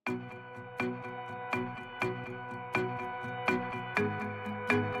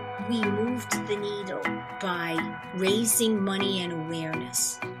we moved the needle by raising money and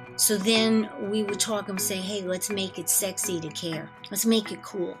awareness. So then we would talk and say, hey, let's make it sexy to care. Let's make it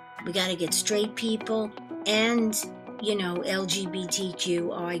cool. We got to get straight people and, LGBTQ,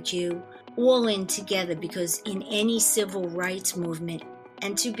 IQ, all in together, because in any civil rights movement,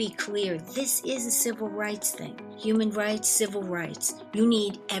 and to be clear, this is a civil rights thing. Human rights, civil rights. You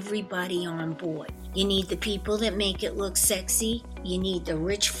need everybody on board. You need the people that make it look sexy. You need the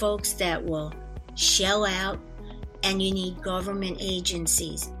rich folks that will shell out. And you need government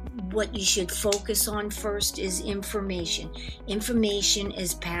agencies. What you should focus on first is information. Information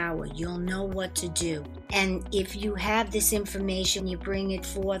is power. You'll know what to do. And if you have this information, you bring it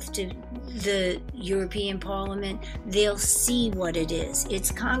forth to the European Parliament, they'll see what it is.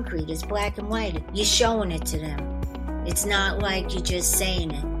 It's concrete. It's black and white. You're showing it to them. It's not like you're just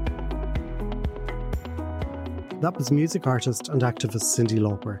saying it. That was music artist and activist Cyndi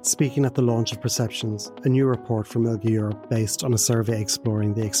Lauper speaking at the launch of Perceptions, a new report from ILGA Europe based on a survey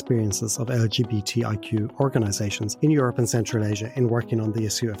exploring the experiences of LGBTIQ organisations in Europe and Central Asia in working on the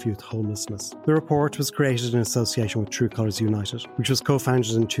issue of youth homelessness. The report was created in association with True Colours United, which was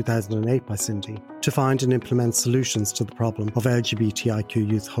co-founded in 2008 by Cyndi, to find and implement solutions to the problem of LGBTIQ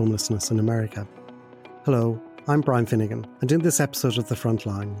youth homelessness in America. Hello, I'm Brian Finnegan, and in this episode of The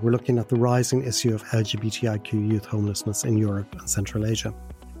Frontline, we're looking at the rising issue of LGBTIQ youth homelessness in Europe and Central Asia.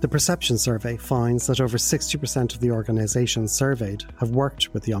 The Perception Survey finds that over 60% of the organisations surveyed have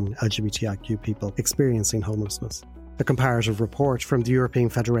worked with young LGBTIQ people experiencing homelessness. A comparative report from the European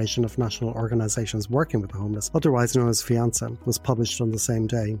Federation of National Organisations Working with the Homeless, otherwise known as FIANSA, was published on the same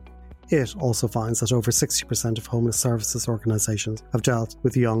day. It also finds that over 60% of homeless services organisations have dealt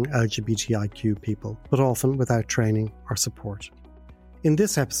with young LGBTIQ people, but often without training or support. In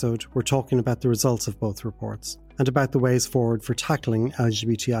this episode, we're talking about the results of both reports and about the ways forward for tackling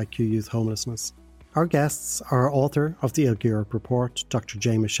LGBTIQ youth homelessness. Our guests are author of the ILGA Europe report, Dr.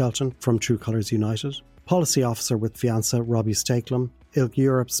 James Shelton from True Colours United, Policy Officer with FIANSA, Robbie Stakelum, ILGA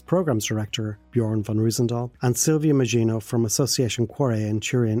Europe's Programmes Director, Bjorn van Roosendaal, and Silvia Magino from Association Cuore in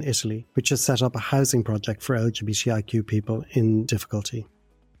Turin, Italy, which has set up a housing project for LGBTIQ people in difficulty.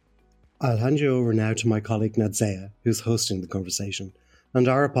 I'll hand you over now to my colleague Nadzea, who's hosting the conversation, and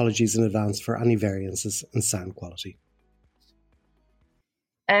our apologies in advance for any variances in sound quality.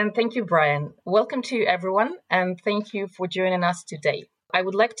 And thank you, Brian. Welcome to everyone, and thank you for joining us today. I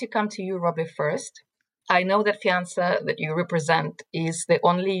would like to come to you, Robbie, first. I know that FIANSA, that you represent, is the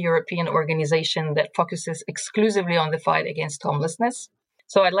only European organization that focuses exclusively on the fight against homelessness.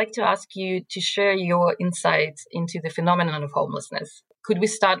 So I'd like to ask you to share your insights into the phenomenon of homelessness. Could we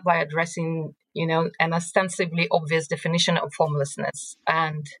start by addressing, an ostensibly obvious definition of homelessness?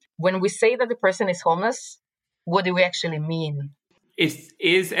 And when we say that the person is homeless, what do we actually mean? It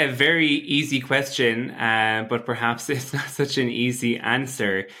is a very easy question, but perhaps it's not such an easy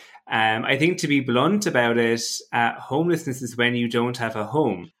answer. I think, to be blunt about it, homelessness is when you don't have a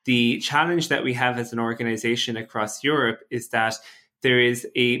home. The challenge that we have as an organisation across Europe is that there is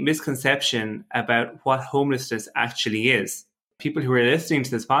a misconception about what homelessness actually is. People who are listening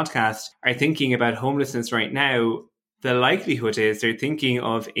to this podcast are thinking about homelessness right now. The likelihood is they're thinking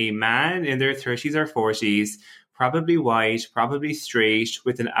of a man in their 30s or 40s, probably white, probably straight,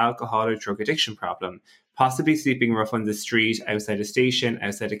 with an alcohol or drug addiction problem, possibly sleeping rough on the street, outside a station,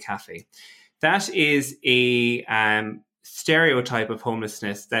 outside a cafe. That is a stereotype of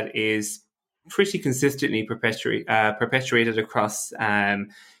homelessness that is pretty consistently perpetuated across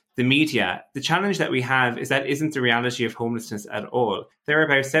the media. The challenge that we have is that isn't the reality of homelessness at all. There are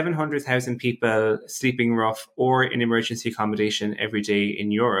about 700,000 people sleeping rough or in emergency accommodation every day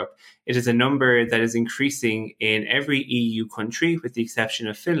in Europe. It is a number that is increasing in every EU country with the exception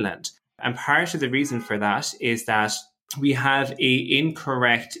of Finland. And part of the reason for that is that we have an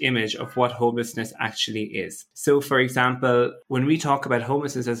incorrect image of what homelessness actually is. So, for example, when we talk about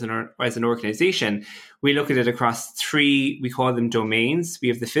homelessness as an organization, we look at it across three, we call them domains. We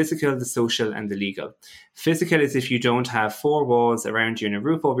have the physical, the social, and the legal. Physical is if you don't have four walls around you and a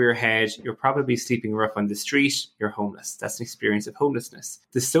roof over your head, you're probably sleeping rough on the street, you're homeless. That's an experience of homelessness.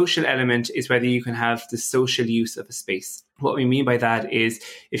 The social element is whether you can have the social use of a space. What we mean by that is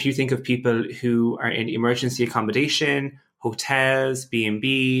if you think of people who are in emergency accommodation, hotels,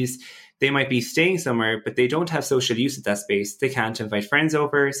 B&Bs, they might be staying somewhere, but they don't have social use of that space. They can't invite friends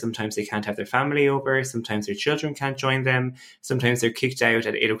over. Sometimes they can't have their family over. Sometimes their children can't join them. Sometimes they're kicked out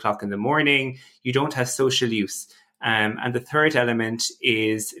at 8 o'clock in the morning. You don't have social use. And the third element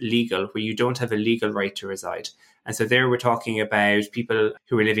is legal, where you don't have a legal right to reside. And so there we're talking about people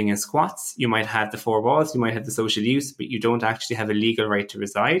who are living in squats. You might have the four walls, you might have the social use, but you don't actually have a legal right to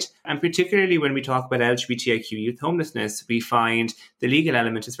reside. And particularly when we talk about LGBTIQ youth homelessness, we find the legal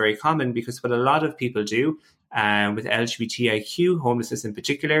element is very common, because what a lot of people do with LGBTIQ homelessness in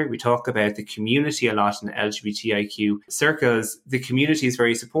particular, we talk about the community a lot in LGBTIQ circles. The community is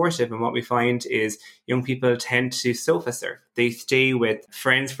very supportive, and what we find is young people tend to sofa surf. They stay with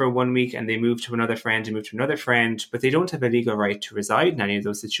friends for 1 week and they move to another friend and move to another friend, but they don't have a legal right to reside in any of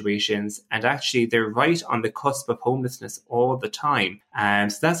those situations. And actually, they're right on the cusp of homelessness all the time.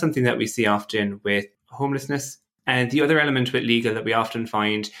 So that's something that we see often with homelessness. And the other element with legal that we often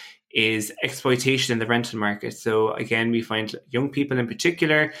find is exploitation in the rental market. So again, we find young people in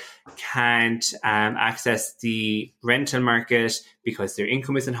particular can't access the rental market because their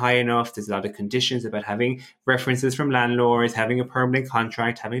income isn't high enough. There's a lot of conditions about having references from landlords, having a permanent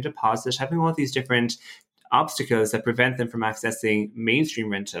contract, having a deposit, having all these different obstacles that prevent them from accessing mainstream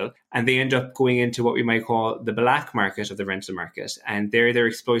rental, and they end up going into what we might call the black market of the rental market. And they're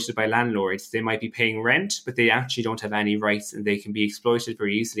exploited by landlords. They might be paying rent, but they actually don't have any rights, and they can be exploited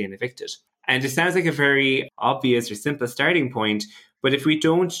very easily and evicted. And it sounds like a very obvious or simple starting point, but if we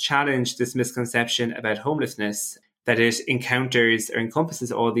don't challenge this misconception about homelessness, that it encounters or encompasses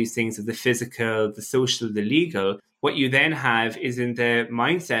all these things of the physical, the social, the legal, what you then have is in the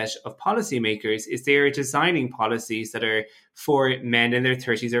mindset of policymakers is they are designing policies that are for men in their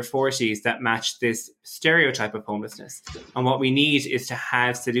 30s or 40s that match this stereotype of homelessness. And what we need is to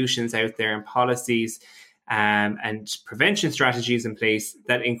have solutions out there and policies and prevention strategies in place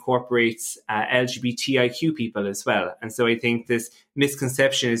that incorporates LGBTIQ people as well. And so I think this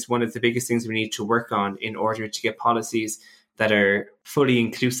misconception is one of the biggest things we need to work on in order to get policies that are fully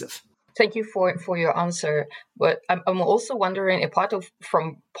inclusive. Thank you for your answer. But I'm also wondering, apart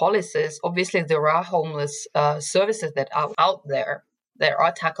from policies, obviously there are homeless services that are out there that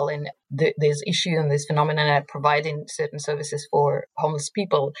are tackling this issue and this phenomenon and providing certain services for homeless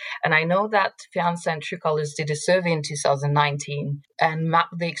people. And I know that Fianza and True Colors did a survey in 2019 and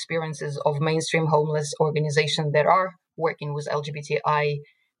mapped the experiences of mainstream homeless organizations that are working with LGBTI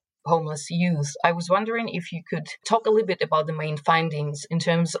homeless youth. I was wondering if you could talk a little bit about the main findings in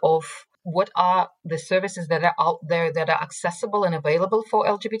terms of what are the services that are out there that are accessible and available for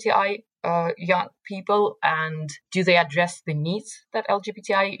LGBTI young people, and do they address the needs that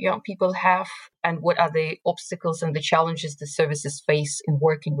LGBTI young people have, and what are the obstacles and the challenges the services face in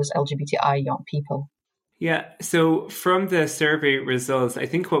working with LGBTI young people? Yeah, so from the survey results, I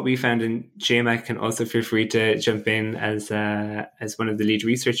think what we found, and Jema can also feel free to jump in as one of the lead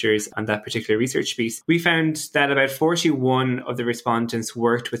researchers on that particular research piece, we found that about 41 of the respondents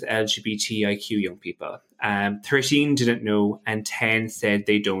worked with LGBTIQ young people. 13 didn't know, and 10 said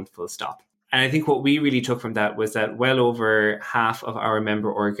they don't, full stop. And I think what we really took from that was that well over half of our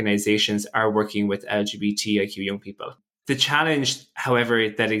member organizations are working with LGBTIQ young people. The challenge, however,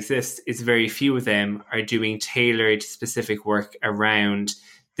 that exists is very few of them are doing tailored, specific work around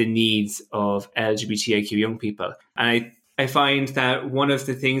the needs of LGBTIQ young people. And I find that one of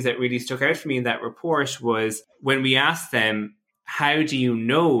the things that really stuck out for me in that report was when we asked them, how do you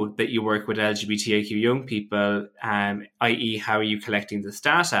know that you work with LGBTIQ young people, i.e., how are you collecting this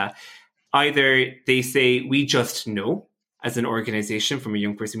data? Either they say, we just know, as an organization from a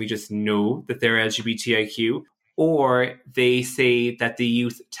young person, we just know that they're LGBTIQ, or they say that the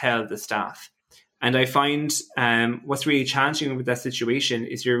youth tell the staff. And I find what's really challenging with that situation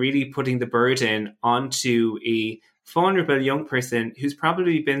is you're really putting the burden onto a vulnerable young person who's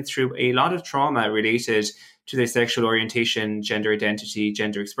probably been through a lot of trauma related to their sexual orientation, gender identity,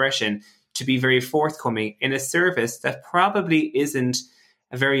 gender expression, to be very forthcoming in a service that probably isn't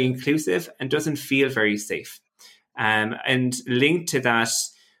very inclusive and doesn't feel very safe. And linked to that,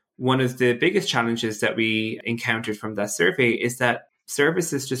 one of the biggest challenges that we encountered from that survey is that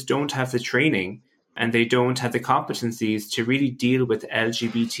services just don't have the training and they don't have the competencies to really deal with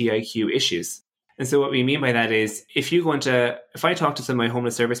LGBTIQ issues. And so what we mean by that is if I talk to some of my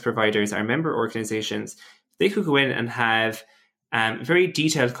homeless service providers, our member organizations, they could go in and have very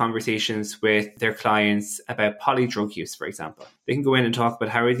detailed conversations with their clients about poly drug use, for example. They can go in and talk about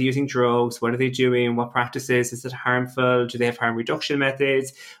how are they using drugs, what are they doing, what practices, is it harmful, do they have harm reduction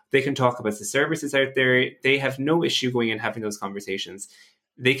methods? They can talk about the services out there. They have no issue going in and having those conversations.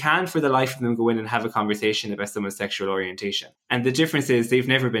 They can, for the life of them, go in and have a conversation about someone's sexual orientation. And the difference is they've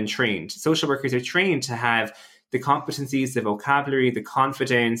never been trained. Social workers are trained to have the competencies, the vocabulary, the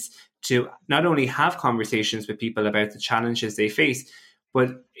confidence to not only have conversations with people about the challenges they face,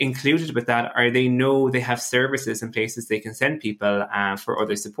 But included with that are they know they have services and places they can send people for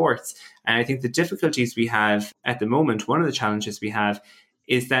other supports. And I think the difficulties we have at the moment, one of the challenges we have,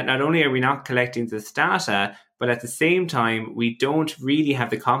 is that not only are we not collecting this data, but at the same time, we don't really have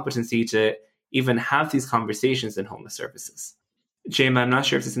the competency to even have these conversations in homeless services. Jim, I'm not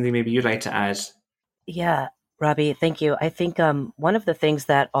sure if there's something maybe you'd like to add. Yeah, Robbie, thank you. I think one of the things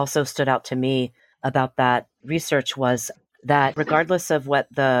that also stood out to me about that research was that regardless of what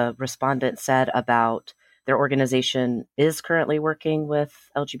the respondent said about their organization is currently working with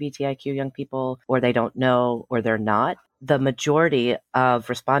LGBTIQ young people, or they don't know, or they're not, the majority of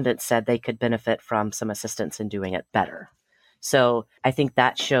respondents said they could benefit from some assistance in doing it better. So I think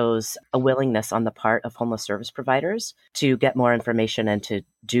that shows a willingness on the part of homeless service providers to get more information and to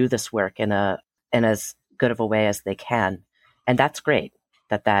do this work in as good of a way as they can. And that's great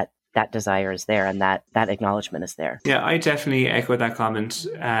that desire is there and that acknowledgement is there. Yeah, I definitely echo that comment.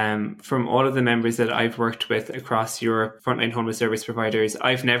 From all of the members that I've worked with across Europe, frontline homeless service providers,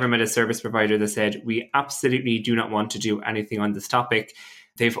 I've never met a service provider that said, we absolutely do not want to do anything on this topic.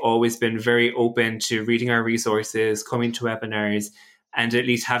 They've always been very open to reading our resources, coming to webinars, and at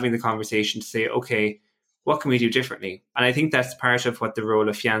least having the conversation to say, okay, what can we do differently? And I think that's part of what the role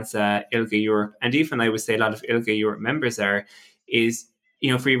of Fianza, ILGA Europe, and even I would say a lot of ILGA Europe members are, is,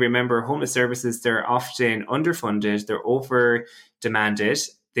 if we remember homeless services, they're often underfunded, they're over demanded,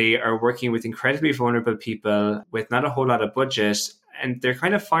 they are working with incredibly vulnerable people with not a whole lot of budget, and they're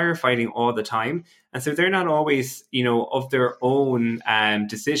kind of firefighting all the time. And so they're not always, of their own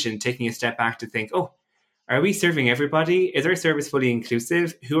decision, taking a step back to think, oh, are we serving everybody? Is our service fully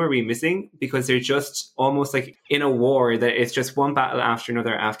inclusive? Who are we missing? Because they're just almost like in a war that it's just one battle after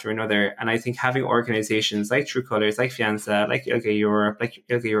another. And I think having organizations like True Colours, like Fianza, like ILGA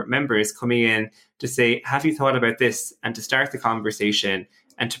Europe members coming in to say, have you thought about this? And to start the conversation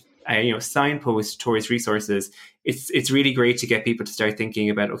and to signpost towards resources. It's really great to get people to start thinking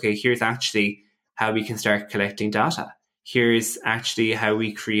about, okay, here's actually how we can start collecting data. Here's actually how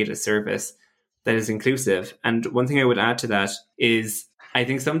we create a service that is inclusive. And one thing I would add to that is I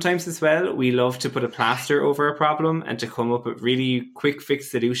think sometimes as well, we love to put a plaster over a problem and to come up with really quick fix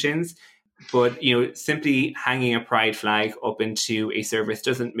solutions. But, simply hanging a pride flag up into a service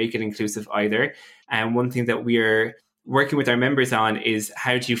doesn't make it inclusive either. And one thing that we're working with our members on is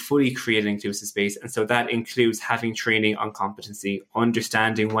how do you fully create an inclusive space? And so that includes having training on competency,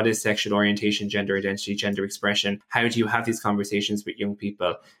 understanding what is sexual orientation, gender identity, gender expression. How do you have these conversations with young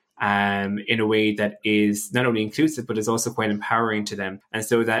people in a way that is not only inclusive, but is also quite empowering to them? And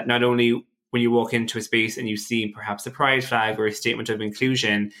so that not only when you walk into a space and you see perhaps a pride flag or a statement of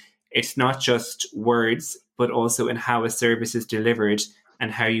inclusion, it's not just words, but also in how a service is delivered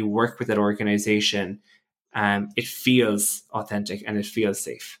and how you work with that organization. It feels authentic and it feels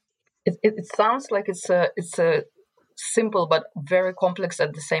safe. It sounds like it's a simple but very complex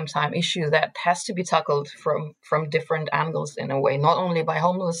at the same time issue that has to be tackled from different angles in a way, not only by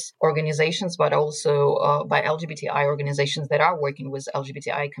homeless organizations, but also by LGBTI organizations that are working with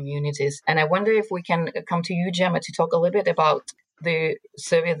LGBTI communities. And I wonder if we can come to you, Gemma, to talk a little bit about the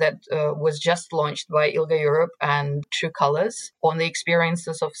survey that was just launched by ILGA Europe and True Colours on the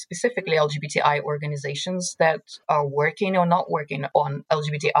experiences of specifically LGBTI organizations that are working or not working on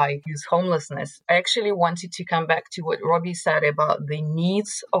LGBTI youth homelessness. I actually wanted to come back to what Robbie said about the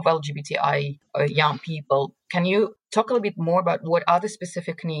needs of LGBTI young people. Can you talk a little bit more about what are the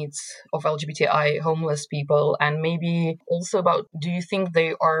specific needs of LGBTI homeless people, and maybe also about, do you think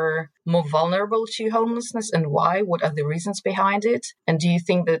they are more vulnerable to homelessness and why? What are the reasons behind it? And do you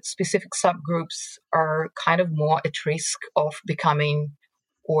think that specific subgroups are kind of more at risk of becoming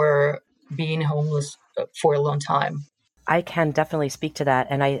or being homeless for a long time? I can definitely speak to that.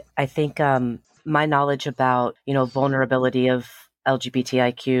 And I think my knowledge about, vulnerability of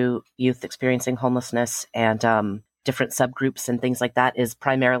LGBTIQ youth experiencing homelessness and different subgroups and things like that is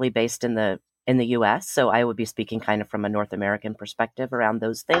primarily based in the US. So I would be speaking kind of from a North American perspective around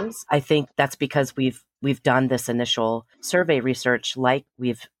those things. I think that's because we've done this initial survey research, like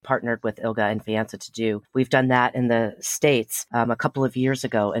we've partnered with ILGA and Fianza to do. We've done that in the States a couple of years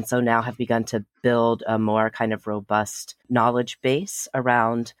ago. And so now have begun to build a more kind of robust knowledge base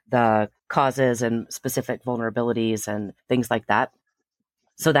around the causes and specific vulnerabilities and things like that.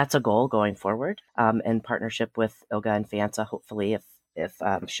 So that's a goal going forward in partnership with ILGA and Fianza, hopefully, if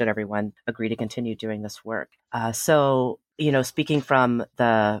should everyone agree to continue doing this work. So, speaking from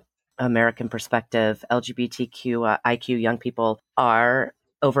the American perspective, LGBTQ IQ young people are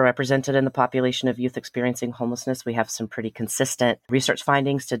overrepresented in the population of youth experiencing homelessness. We have some pretty consistent research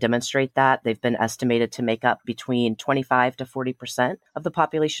findings to demonstrate that. They've been estimated to make up between 25 to 40% of the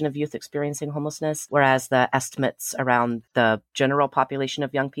population of youth experiencing homelessness, whereas the estimates around the general population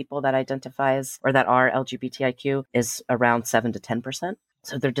of young people that identifies or that are LGBTIQ is around 7 to 10%.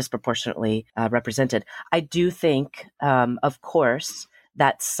 So they're disproportionately represented. I do think, of course,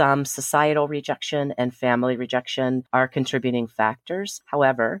 that some societal rejection and family rejection are contributing factors.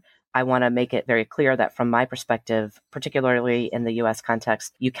 However, I want to make it very clear that from my perspective, particularly in the US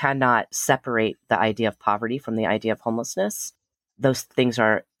context, you cannot separate the idea of poverty from the idea of homelessness. Those things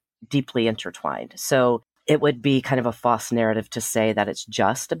are deeply intertwined. So it would be kind of a false narrative to say that it's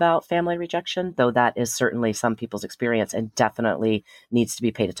just about family rejection, though that is certainly some people's experience and definitely needs to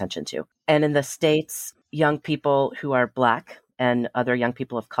be paid attention to. And in the States, young people who are Black and other young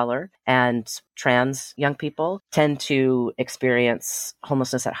people of color and trans young people tend to experience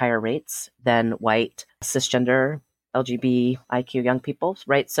homelessness at higher rates than white, cisgender, LGBTIQ young people,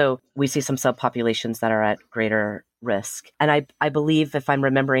 right? So we see some subpopulations that are at greater risk. And I believe, if I'm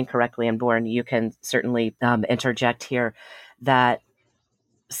remembering correctly, and Bjorn, you can certainly interject here, that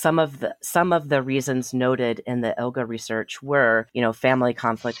some of the reasons noted in the ILGA research were, family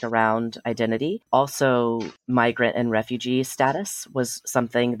conflict around identity. Also, migrant and refugee status was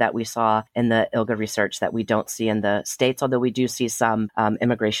something that we saw in the ILGA research that we don't see in the States, although we do see some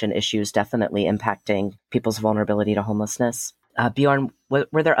immigration issues definitely impacting people's vulnerability to homelessness. Bjorn,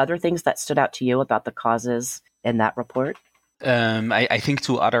 were there other things that stood out to you about the causes in that report? I think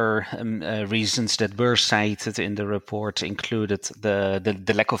two other reasons that were cited in the report included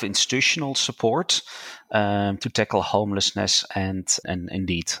the lack of institutional support to tackle homelessness and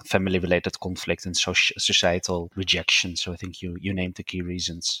indeed family-related conflict and societal rejection. So I think you named the key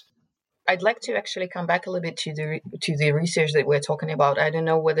reasons. I'd like to actually come back a little bit to the research that we're talking about. I don't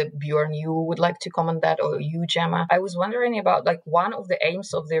know whether Bjorn, you would like to comment that, or you, Gemma. I was wondering about, one of the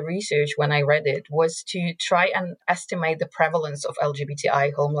aims of the research when I read it was to try and estimate the prevalence of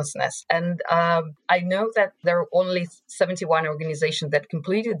LGBTI homelessness. And I know that there are only 71 organizations that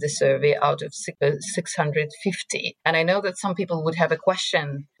completed the survey out of 650. And I know that some people would have a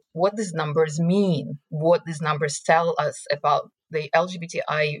question: what these numbers mean? What these numbers tell us about the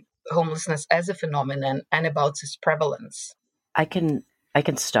LGBTI homelessness as a phenomenon and about its prevalence? I can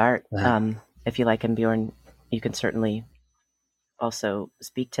start if you like, and Bjorn, you can certainly also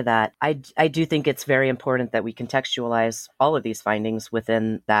speak to that. I do think it's very important that we contextualize all of these findings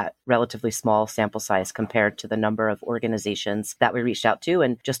within that relatively small sample size compared to the number of organizations that we reached out to.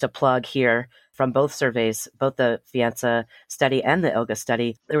 And just a plug here, from both surveys, both the Fianza study and the ILGA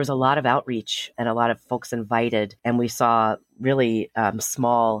study, there was a lot of outreach and a lot of folks invited, and we saw really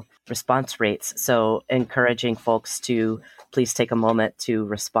small response rates. So encouraging folks to please take a moment to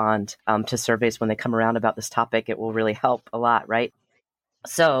respond to surveys when they come around about this topic. It will really help a lot, right?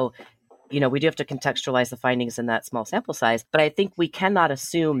 So, we do have to contextualize the findings in that small sample size, but I think we cannot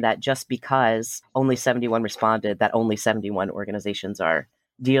assume that just because only 71 responded, that only 71 organizations are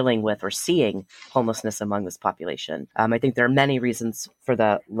dealing with or seeing homelessness among this population. I think there are many reasons for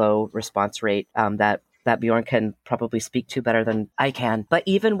the low response rate that Bjorn can probably speak to better than I can. But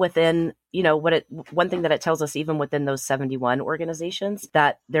even within, one thing that it tells us, even within those 71 organizations,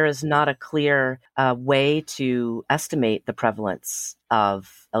 that there is not a clear way to estimate the prevalence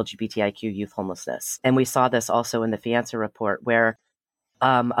of LGBTIQ youth homelessness. And we saw this also in the Fianza report, where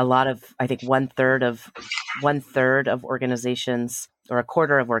a lot of, I think one third of organizations, or a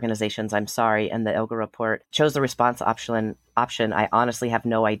quarter of organizations, in the ILGA report chose the response option. I honestly have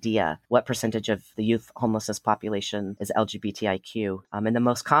no idea what percentage of the youth homelessness population is LGBTIQ. And the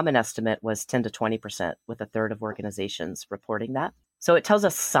most common estimate was 10 to 20%, with a third of organizations reporting that. So it tells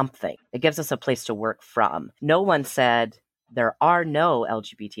us something. It gives us a place to work from. No one said there are no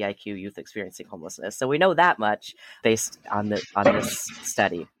LGBTIQ youth experiencing homelessness. So we know that much based on this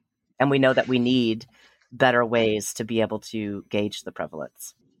study. And we know that we need better ways to be able to gauge the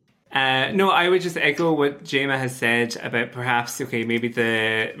prevalence. No, I would just echo what Gemma has said about perhaps, maybe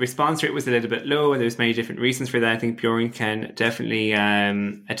the response rate was a little bit low, and there's many different reasons for that. I think Bjorn can definitely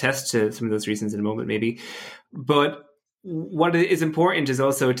attest to some of those reasons in a moment, maybe. But what is important is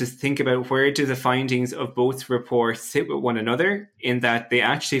also to think about, where do the findings of both reports sit with one another, in that they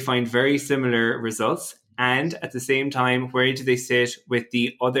actually find very similar results. And at the same time, where do they sit with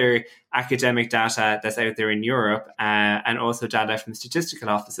the other academic data that's out there in Europe, and also data from statistical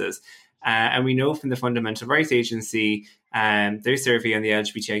offices? And we know from the Fundamental Rights Agency, their survey on the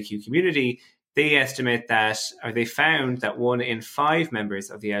LGBTIQ community, they estimate that, or they found that 1 in 5 members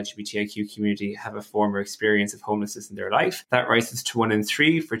of the LGBTIQ community have a former experience of homelessness in their life. That rises to 1 in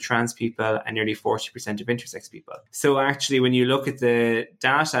 3 for trans people and nearly 40% of intersex people. So actually, when you look at the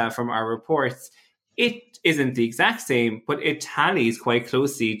data from our reports, it isn't the exact same, but it tallies quite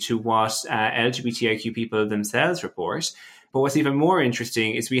closely to what LGBTIQ people themselves report. But what's even more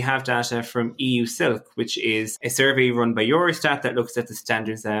interesting is we have data from EU Silk, which is a survey run by Eurostat that looks at the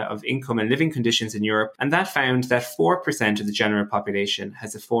standards of income and living conditions in Europe. And that found that 4% of the general population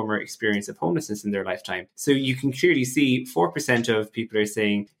has a former experience of homelessness in their lifetime. So you can clearly see 4% of people are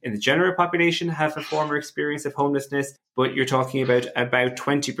saying in the general population have a former experience of homelessness, but you're talking about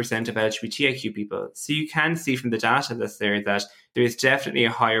 20% of LGBTIQ people. So you can see from the data that's there that there is definitely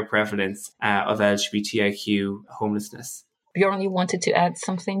a higher prevalence of LGBTIQ homelessness. Bjorn, you wanted to add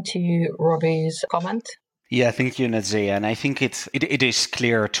something to Robbie's comment? Yeah, thank you, Nazia. And I think it is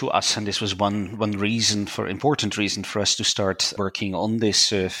clear to us, and this was one important reason for us to start working on this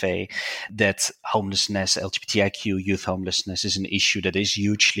survey, that homelessness, LGBTIQ youth homelessness, is an issue that is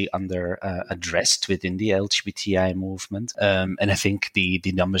hugely under addressed within the LGBTI movement. And I think the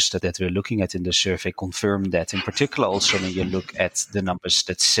numbers that we're looking at in the survey confirm that. In particular, also when you look at the numbers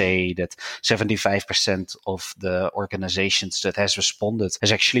that say that 75% of the organizations that has responded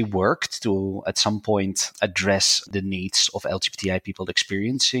has actually worked to, at some point, address the needs of LGBTI people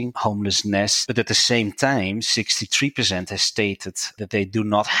experiencing homelessness. But at the same time, 63% has stated that they do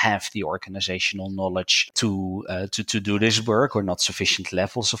not have the organizational knowledge to do this work, or not sufficient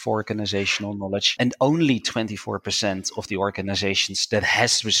levels of organizational knowledge. And only 24% of the organizations that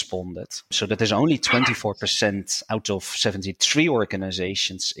has responded. So that is only 24% out of 73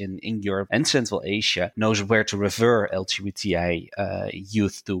 organizations in Europe and Central Asia knows where to refer LGBTI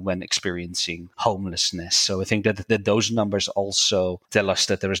youth to when experiencing homelessness. So I think that those numbers also tell us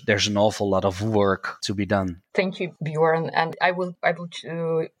that there's an awful lot of work to be done. Thank you, Bjorn. And I will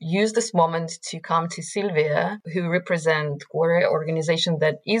use this moment to come to Sylvia, who represents an organization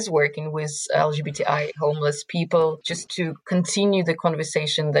that is working with LGBTI homeless people, just to continue the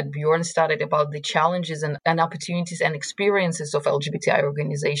conversation that Bjorn started about the challenges and opportunities and experiences of LGBTI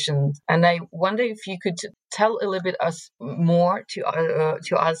organizations. And I wonder if you could tell a little bit more to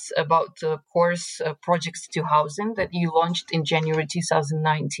us about the course Projects to Housing that you launched in January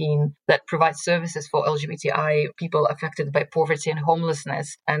 2019 that provides services for LGBTI people affected by poverty and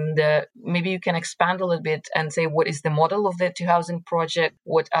homelessness. And maybe you can expand a little bit and say what is the model of the To Housing project?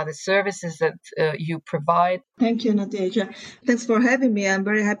 What are the services that you provide? Thank you, Nadeja. Thanks for having me. I'm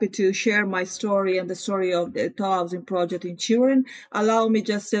very happy to share my story and the story of the To Housing project in Turin. Allow me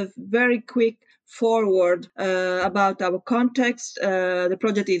just a very quick forward about our context. The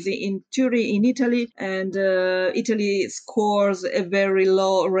project is in Turin, in Italy, and Italy scores a very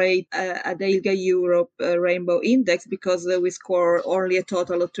low rate at the ILGA Europe Rainbow Index because we score only a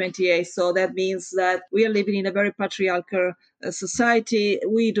total of 28. So that means that we are living in a very patriarchal society.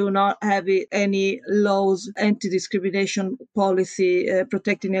 We do not have any laws, anti-discrimination policy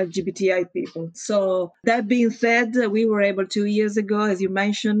protecting LGBTI people. So that being said, we were able 2 years ago, as you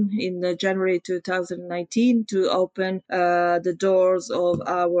mentioned, in January 2019, to open the doors of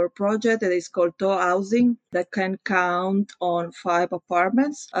our project that is called To Housing, that can count on 5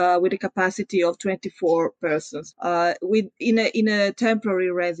 apartments with a capacity of 24 persons in a temporary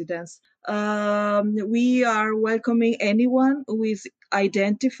residence. We are welcoming anyone who is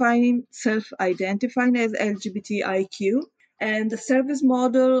self-identifying as LGBTIQ, and the service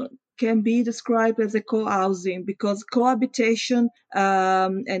model can be described as a co-housing because cohabitation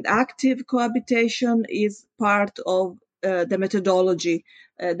and active cohabitation is part of the methodology.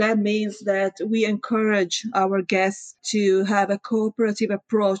 That means that we encourage our guests to have a cooperative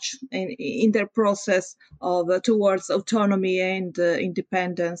approach in their process of towards autonomy and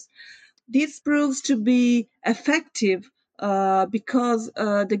independence. This proves to be effective because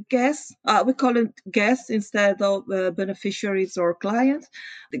the guests, we call it guests instead of beneficiaries or clients.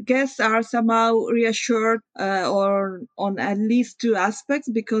 The guests are somehow reassured or on at least 2 aspects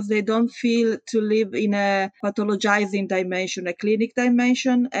because they don't feel to live in a pathologizing dimension, a clinic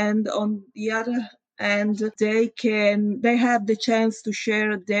dimension, and on the other and they have the chance to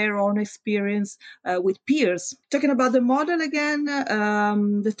share their own experience with peers. Talking about the model again,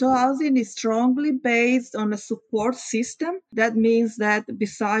 the To Housing is strongly based on a support system. That means that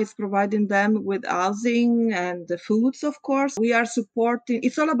besides providing them with housing and the foods, of course, we are supporting.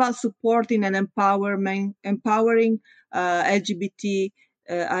 It's all about supporting and empowering LGBT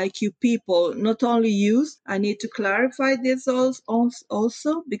IQ people, not only youth. I need to clarify this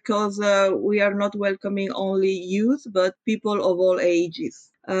also because we are not welcoming only youth, but people of all ages.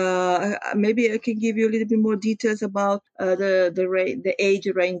 Maybe I can give you a little bit more details about the age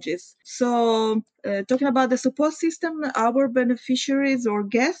ranges. So, talking about the support system, our beneficiaries or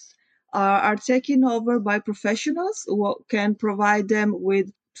guests are taken over by professionals who can provide them with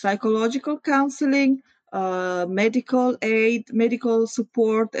psychological counseling, medical aid, medical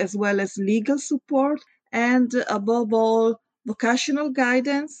support, as well as legal support, and above all, vocational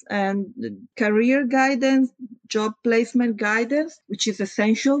guidance and career guidance, job placement guidance, which is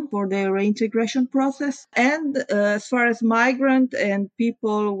essential for the reintegration process. And as far as migrant and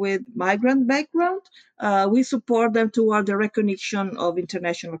people with migrant background, we support them toward the recognition of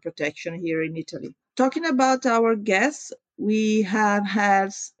international protection here in Italy. Talking about our guests, we have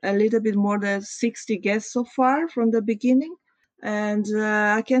had a little bit more than 60 guests so far from the beginning. And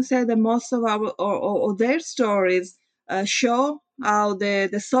I can say that most of our or their stories show how the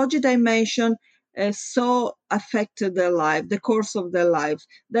social dimension so affected their life, the course of their lives.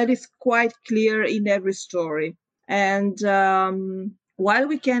 That is quite clear in every story. And while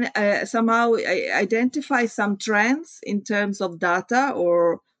we can somehow identify some trends in terms of data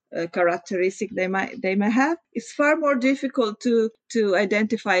or characteristic they may have, it's far more difficult to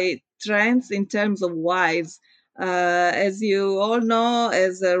identify trends in terms of whys. As you all know,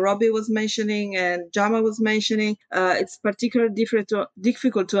 as Robbie was mentioning and Jama was mentioning, it's particularly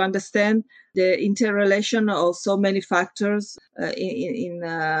difficult to understand the interrelation of so many factors in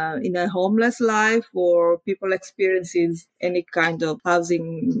a homeless life or people experiencing any kind of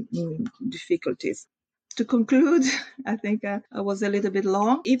housing difficulties. To conclude, I think I was a little bit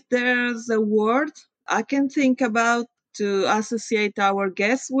long. If there's a word I can think about to associate our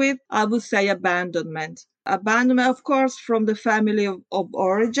guests with, I would say abandonment. Abandonment, of course, from the family of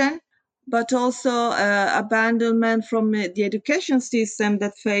origin, but also abandonment from the education system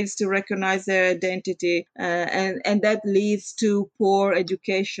that fails to recognize their identity and that leads to poor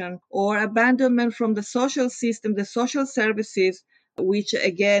education, or abandonment from the social system, the social services, which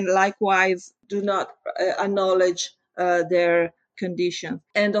again, likewise, do not acknowledge their condition.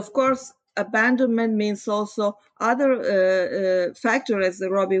 And of course, abandonment means also other factors, as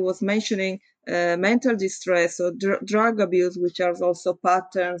Robbie was mentioning, mental distress or drug abuse, which are also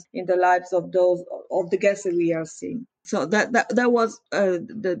patterns in the lives of those of the guests that we are seeing. So that was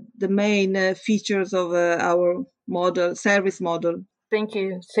the main features of our service model. Thank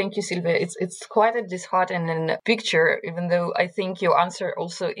you, Silvia. It's quite a disheartening picture, even though I think your answer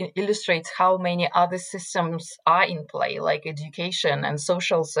also illustrates how many other systems are in play, like education and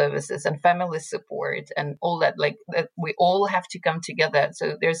social services and family support and all that. Like that, we all have to come together.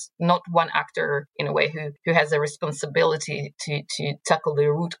 So there's not one actor in a way who has a responsibility to tackle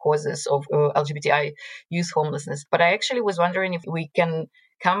the root causes of LGBTI youth homelessness. But I actually was wondering if we can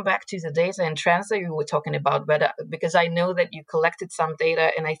come back to the data and trends that you were talking about, but because I know that you collected some data,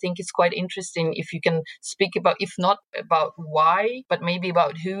 and I think it's quite interesting if you can speak about, if not about why, but maybe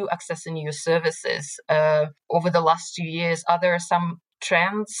about who accessing your services over the last 2 years. Are there some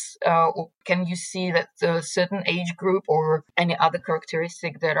trends, or can you see that a certain age group or any other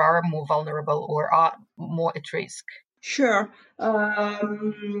characteristic that are more vulnerable or are more at risk? Sure.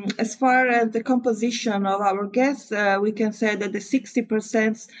 As far as the composition of our guests, we can say that the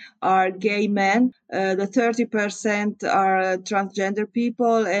 60% are gay men, the 30% are transgender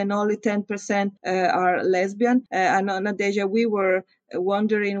people, and only 10% are lesbian. And on Nadeja, we were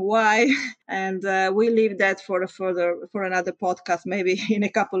wondering why, and we leave that for another podcast, maybe in a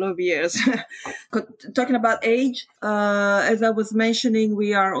couple of years. Talking about age, as I was mentioning,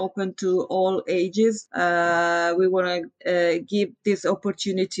 we are open to all ages. We want to give this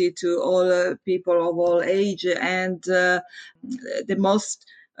opportunity to all people of all age, and the most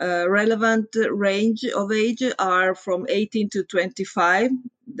relevant range of age are from 18 to 25.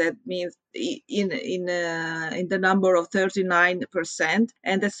 That means in the number of 39%,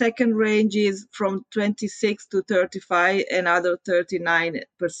 and the second range is from 26 to 35, another 39%.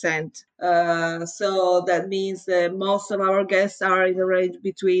 So that means that most of our guests are in the range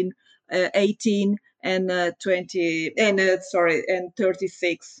between 18 and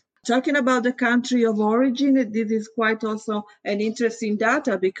 36. Talking about the country of origin, this is quite also an interesting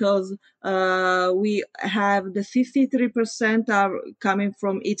data because we have the 63% are coming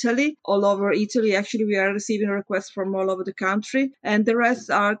from Italy, all over Italy. Actually, we are receiving requests from all over the country, and the rest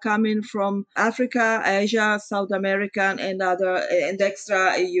are coming from Africa, Asia, South America, and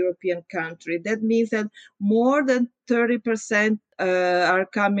extra European country. That means that more than 30% are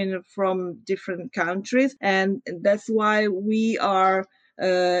coming from different countries, and that's why we are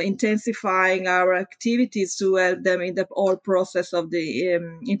intensifying our activities to help them in the whole process of the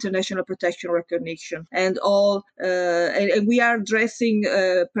international protection recognition and all. And we are addressing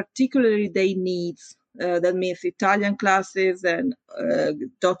particularly their needs. That means Italian classes and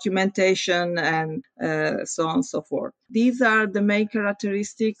documentation and so on and so forth. These are the main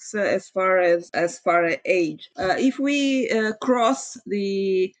characteristics as far as age. If we cross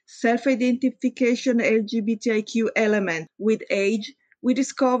the self-identification LGBTIQ element with age, we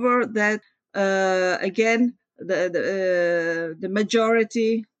discover that again the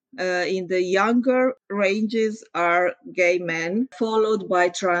majority in the younger ranges are gay men, followed by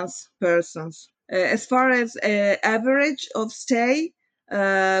trans persons. As far as average of stay,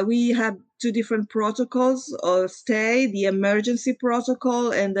 we have two different protocols of stay, the emergency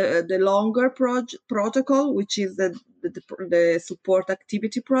protocol and the longer protocol, which is the support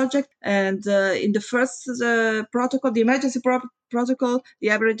activity project. And in the first protocol, the emergency protocol, the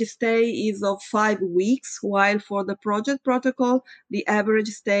average stay is of 5 weeks, while for the project protocol, the average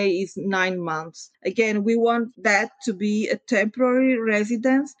stay is 9 months. Again, we want that to be a temporary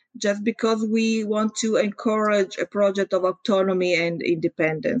residence just because we want to encourage a project of autonomy and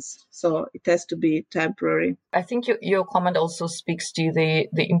independence. So it has to be temporary. I think your comment also speaks to the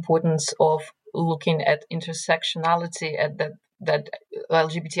importance of looking at intersectionality, at that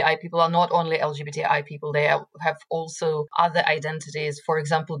LGBTI people are not only LGBTI people, they have also other identities, for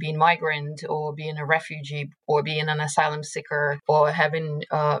example, being migrant or being a refugee or being an asylum seeker or having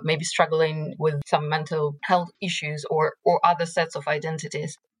maybe struggling with some mental health issues or other sets of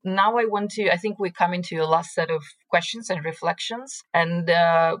identities. Now I think we're coming to your last set of questions and reflections. And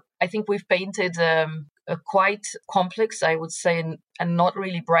I think we've painted a quite complex, I would say, and not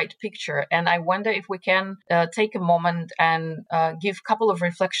really bright picture. And I wonder if we can take a moment and give a couple of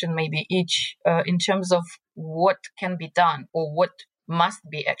reflection maybe each in terms of what can be done or what must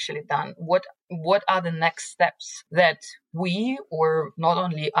be actually done. What are the next steps that we, or not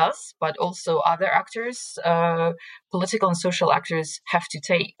only us, but also other actors, political and social actors, have to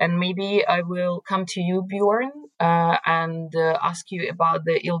take? And maybe I will come to you, Bjorn, and ask you about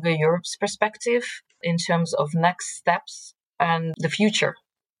the ILGA Europe's perspective in terms of next steps and the future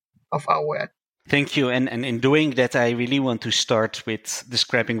of our work. Thank you. And in doing that, I really want to start with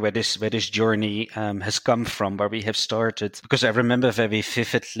describing where this journey has come from, where we have started. Because I remember very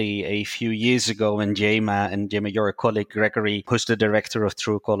vividly a few years ago when Jema, your colleague Gregory, who's the director of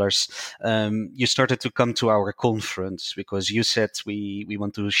True Colors, you started to come to our conference because you said we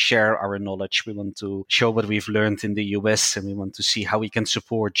want to share our knowledge. We want to show what we've learned in the US, and we want to see how we can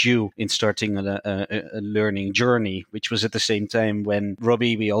support you in starting a learning journey, which was at the same time when,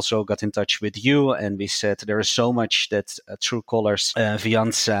 Robbie, we also got in touch with you. And we said there is so much that True Colors,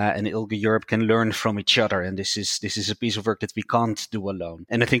 Fianza and ILGA Europe can learn from each other. And this is a piece of work that we can't do alone.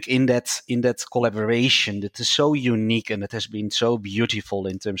 And I think in that collaboration that is so unique and that has been so beautiful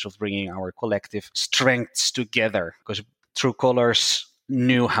in terms of bringing our collective strengths together, because True Colors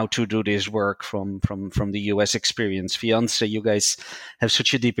knew how to do this work from the US experience. Fianza, you guys have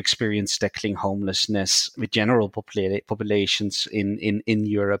such a deep experience tackling homelessness with general populations in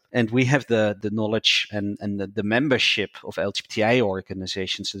Europe. And we have the knowledge and the membership of LGBTI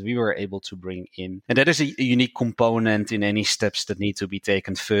organizations that we were able to bring in. And that is a unique component in any steps that need to be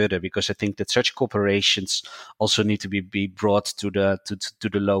taken further, because I think that such cooperations also need to be brought to the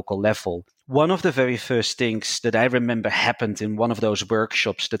local level. One of the very first things that I remember happened in one of those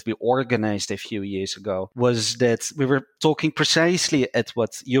workshops that we organized a few years ago was that we were talking precisely at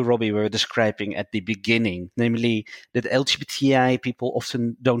what you, Robbie, were describing at the beginning, namely that LGBTI people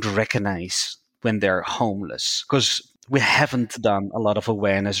often don't recognize when they're homeless, because we haven't done a lot of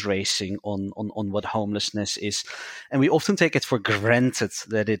awareness raising on what homelessness is. And we often take it for granted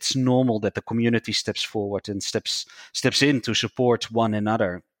that it's normal that the community steps forward and steps in to support one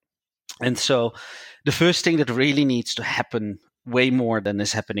another. And so the first thing that really needs to happen way more than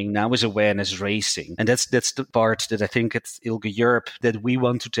is happening now is awareness raising. And that's the part that I think at ILGA Europe that we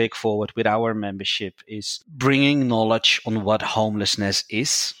want to take forward with our membership, is bringing knowledge on what homelessness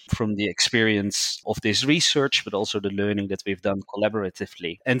is from the experience of this research, but also the learning that we've done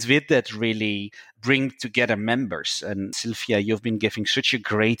collaboratively. And with that, really bring together members. And Sylvia, you've been giving such a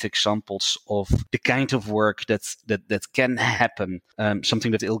great examples of the kind of work that can happen.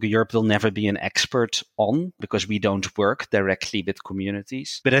 Something that ILGA Europe will never be an expert on because we don't work directly with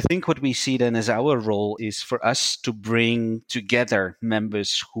communities. But I think what we see then as our role is for us to bring together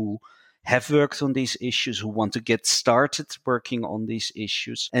members who have worked on these issues, who want to get started working on these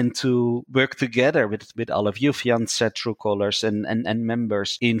issues, and to work together with all of you, Fianza, Truecallers, and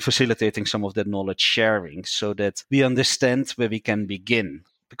members in facilitating some of that knowledge sharing so that we understand where we can begin.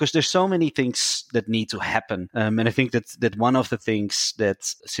 Because there's so many things that need to happen. And I think that one of the things that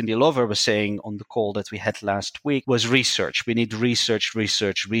Cindy Lover was saying on the call that we had last week was research. We need research,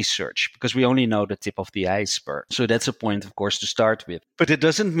 because we only know the tip of the iceberg. So that's a point, of course, to start with. But it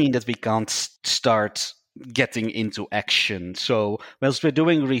doesn't mean that we can't start getting into action. So whilst we're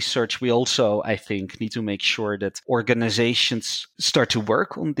doing research, we also, I think, need to make sure that organizations start to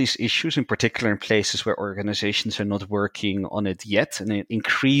work on these issues, in particular in places where organizations are not working on it yet. And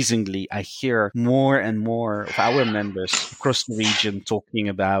increasingly, I hear more and more of our members across the region talking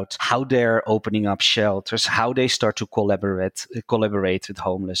about how they're opening up shelters, how they start to collaborate with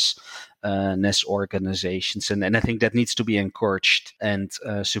homelessness organizations. And I think that needs to be encouraged and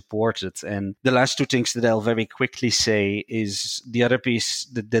supported. And the last two things that I'll very quickly say is the other piece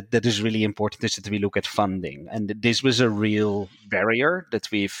that is really important is that we look at funding. And this was a real barrier that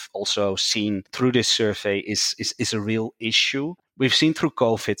we've also seen through this survey is a real issue. We've seen through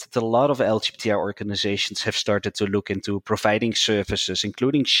COVID that a lot of LGBTI organizations have started to look into providing services,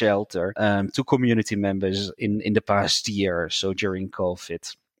 including shelter, to community members in the past year or so during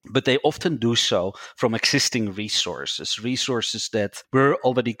COVID. But they often do so from existing resources that were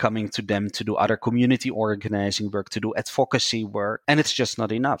already coming to them to do other community organizing work, to do advocacy work, and it's just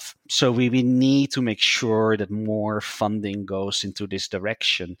not enough. So we need to make sure that more funding goes into this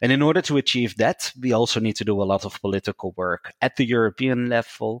direction. And in order to achieve that, we also need to do a lot of political work at the European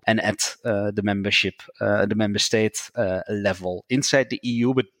level and at the member state level inside the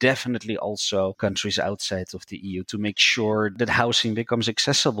EU, but definitely also countries outside of the EU, to make sure that housing becomes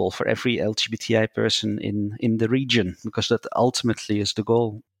accessible for every LGBTI person in the region, because that ultimately is the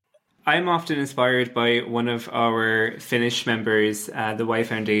goal. I'm often inspired by one of our Finnish members, the Y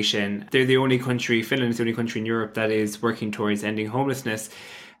Foundation. They're the only country, Finland is the only country in Europe that is working towards ending homelessness.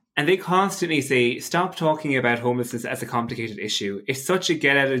 And they constantly say, stop talking about homelessness as a complicated issue. It's such a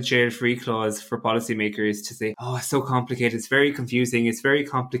get out of jail free clause for policymakers to say, oh, it's so complicated. It's very confusing. It's very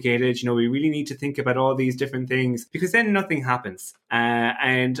complicated. We really need to think about all these different things, because then nothing happens.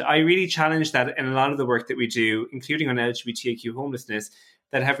 And I really challenge that in a lot of the work that we do, including on LGBTIQ homelessness,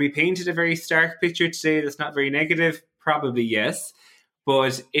 that have we painted a very stark picture today that's not very negative? Probably yes.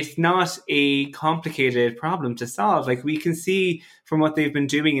 But it's not a complicated problem to solve. Like, we can see from what they've been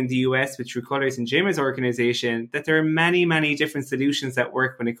doing in the US with Truecallers and Jema's organization that there are many, many different solutions that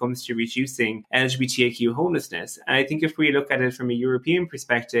work when it comes to reducing LGBTIQ homelessness. And I think if we look at it from a European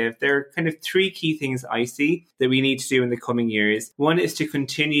perspective, there are kind of three key things I see that we need to do in the coming years. One is to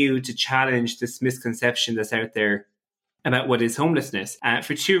continue to challenge this misconception that's out there about what is homelessness,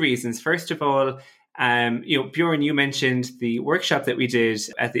 for two reasons. First of all, Bjorn, you mentioned the workshop that we did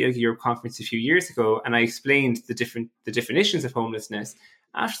at the LG Europe conference a few years ago, and I explained the definitions of homelessness.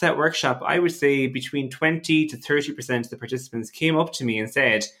 After that workshop, I would say between 20 to 30% of the participants came up to me and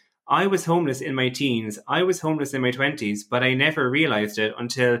said, I was homeless in my teens, I was homeless in my 20s, but I never realized it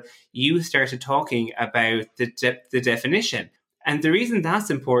until you started talking about the definition. And the reason that's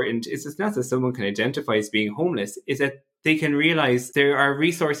important is it's not that someone can identify as being homeless, is that they can realize there are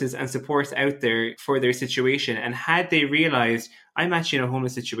resources and supports out there for their situation. And had they realized, I'm actually in a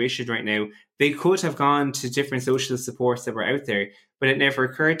homeless situation right now, they could have gone to different social supports that were out there, but it never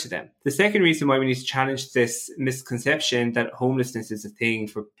occurred to them. The second reason why we need to challenge this misconception that homelessness is a thing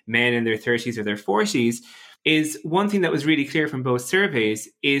for men in their 30s or their 40s is one thing that was really clear from both surveys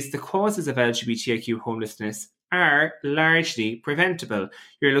is the causes of LGBTIQ homelessness are largely preventable.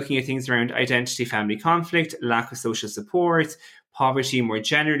 You're looking at things around identity, family conflict, lack of social support, poverty more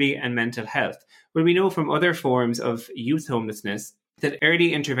generally, and mental health. But we know from other forms of youth homelessness that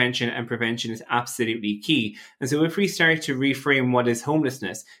early intervention and prevention is absolutely key. And so if we start to reframe what is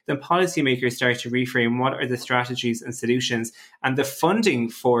homelessness, then policymakers start to reframe what are the strategies and solutions and the funding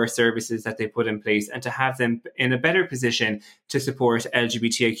for services that they put in place, and to have them in a better position to support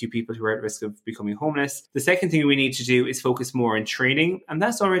LGBTIQ people who are at risk of becoming homeless. The second thing we need to do is focus more on training. And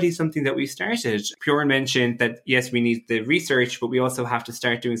that's already something that we started. Bjorn mentioned that, yes, we need the research, but we also have to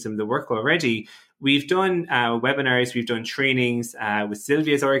start doing some of the work already. We've done webinars, we've done trainings with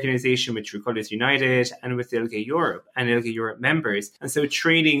Sylvia's organization, with Truecallers United, and with LG Europe and LG Europe members. And so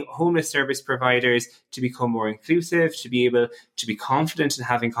training homeless service providers to become more inclusive, to be able to be confident in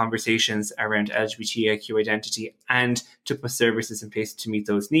having conversations around LGBTIQ identity, and to put services in place to meet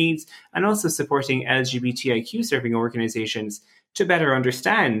those needs, and also supporting LGBTIQ serving organizations to better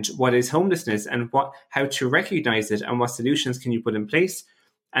understand what is homelessness and how to recognize it and what solutions can you put in place.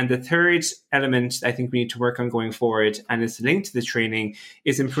 And the third element I think we need to work on going forward, and it's linked to the training,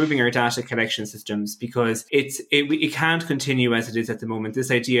 is improving our data collection systems, because it can't continue as it is at the moment.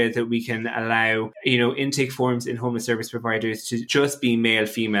 This idea that we can allow, intake forms in homeless service providers to just be male,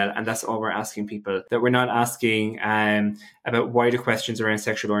 female, and that's all we're asking people, that we're not asking about wider questions around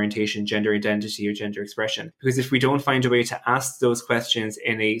sexual orientation, gender identity, or gender expression. Because if we don't find a way to ask those questions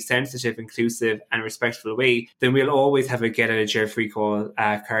in a sensitive, inclusive, and respectful way, then we'll always have a get out of jail free call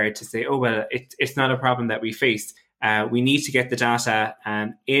card to say, oh, well, it's not a problem that we face. We need to get the data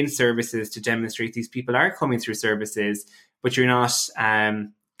in services to demonstrate these people are coming through services, but you're not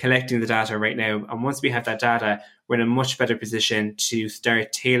collecting the data right now. And once we have that data, we're in a much better position to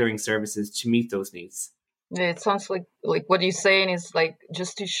start tailoring services to meet those needs. Yeah, it sounds like what you're saying is like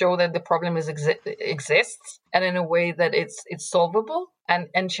just to show that the problem exists, and in a way that it's solvable,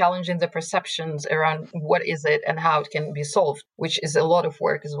 and challenging the perceptions around what is it and how it can be solved, which is a lot of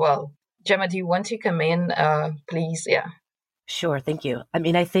work as well. Gemma, do you want to come in, please? Yeah. Sure, thank you. I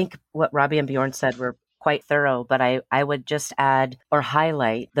mean, I think what Robbie and Bjorn said were quite thorough, but I would just add or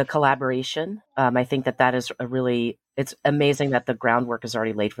highlight the collaboration. I think that is it's amazing that the groundwork is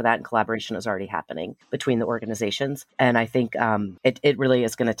already laid for that, and collaboration is already happening between the organizations. And I think it really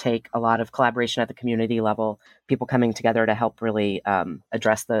is going to take a lot of collaboration at the community level, people coming together to help really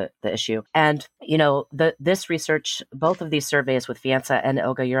address the issue. And, this research, both of these surveys with Fianza and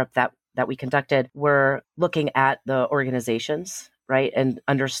ILGA Europe that we conducted, were looking at the organizations, right, and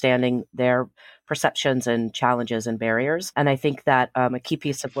understanding their perceptions and challenges and barriers. And I think that a key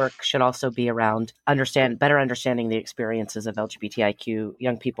piece of work should also be around better understanding the experiences of LGBTIQ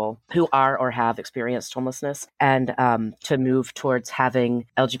young people who are or have experienced homelessness, and to move towards having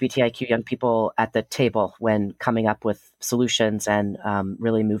LGBTIQ young people at the table when coming up with solutions and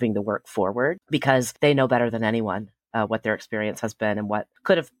really moving the work forward, because they know better than anyone what their experience has been and what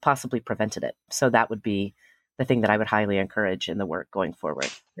could have possibly prevented it. So that would be the thing that I would highly encourage in the work going forward.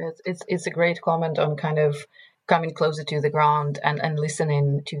 It's a great comment on kind of coming closer to the ground and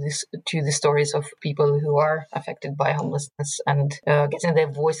listening to the stories of people who are affected by homelessness and getting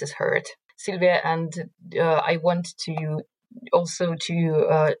their voices heard. Sylvia, and I want to also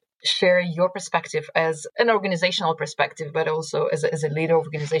to share your perspective as an organizational perspective, but also as a leader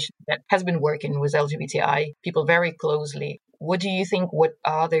organization that has been working with LGBTI people very closely. What do you think? What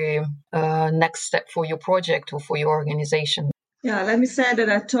are the next step for your project or for your organization? Yeah, let me say that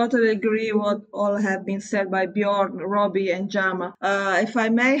I totally agree what all have been said by Bjorn, Robbie, and Jama. If I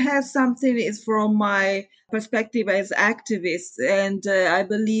may have something, is from my perspective as activists, and I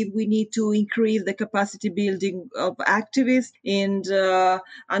believe we need to increase the capacity building of activists in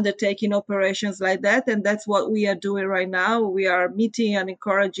undertaking operations like that, and that's what we are doing right now. We are meeting and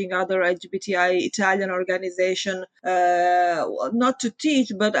encouraging other LGBTI Italian organizations, not to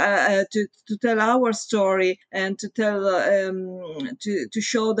teach, but to tell our story and to tell to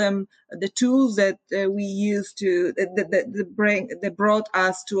show them the tools that we use that brought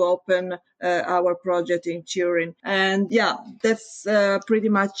us to open our project in Turin. And yeah, that's pretty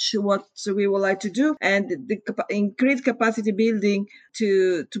much what we would like to do. And the increased capacity building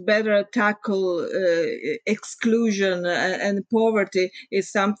to better tackle exclusion and poverty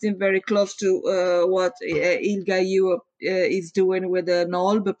is something very close to what ILGA Europe is doing with the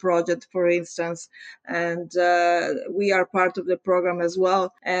NOLB project, for instance. And we are part of the program as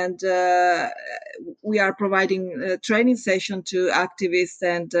well. And we are providing training session to activists,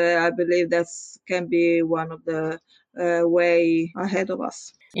 and I believe that can be one of the way ahead of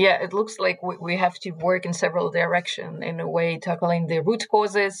us. Yeah, it looks like we have to work in several directions, in a way tackling the root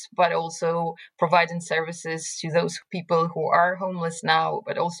causes, but also providing services to those people who are homeless now,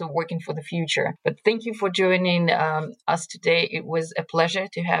 but also working for the future. But thank you for joining us today. It was a pleasure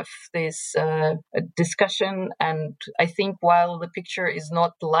to have this discussion. And I think while the picture is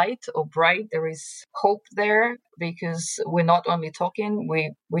not light or bright, there is hope there, because we're not only talking,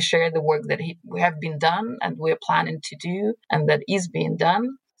 we share the work that we have been done and we're planning to do and that is being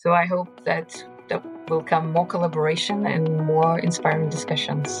done. So I hope that will come more collaboration and more inspiring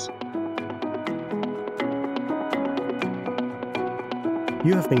discussions.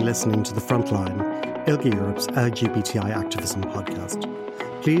 You have been listening to The Frontline, ILGA Europe's LGBTI activism podcast.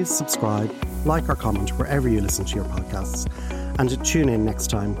 Please subscribe, like or comment wherever you listen to your podcasts, and tune in next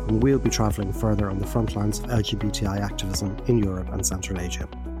time when we'll be travelling further on the front lines of LGBTI activism in Europe and Central Asia.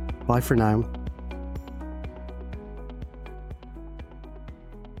 Bye for now.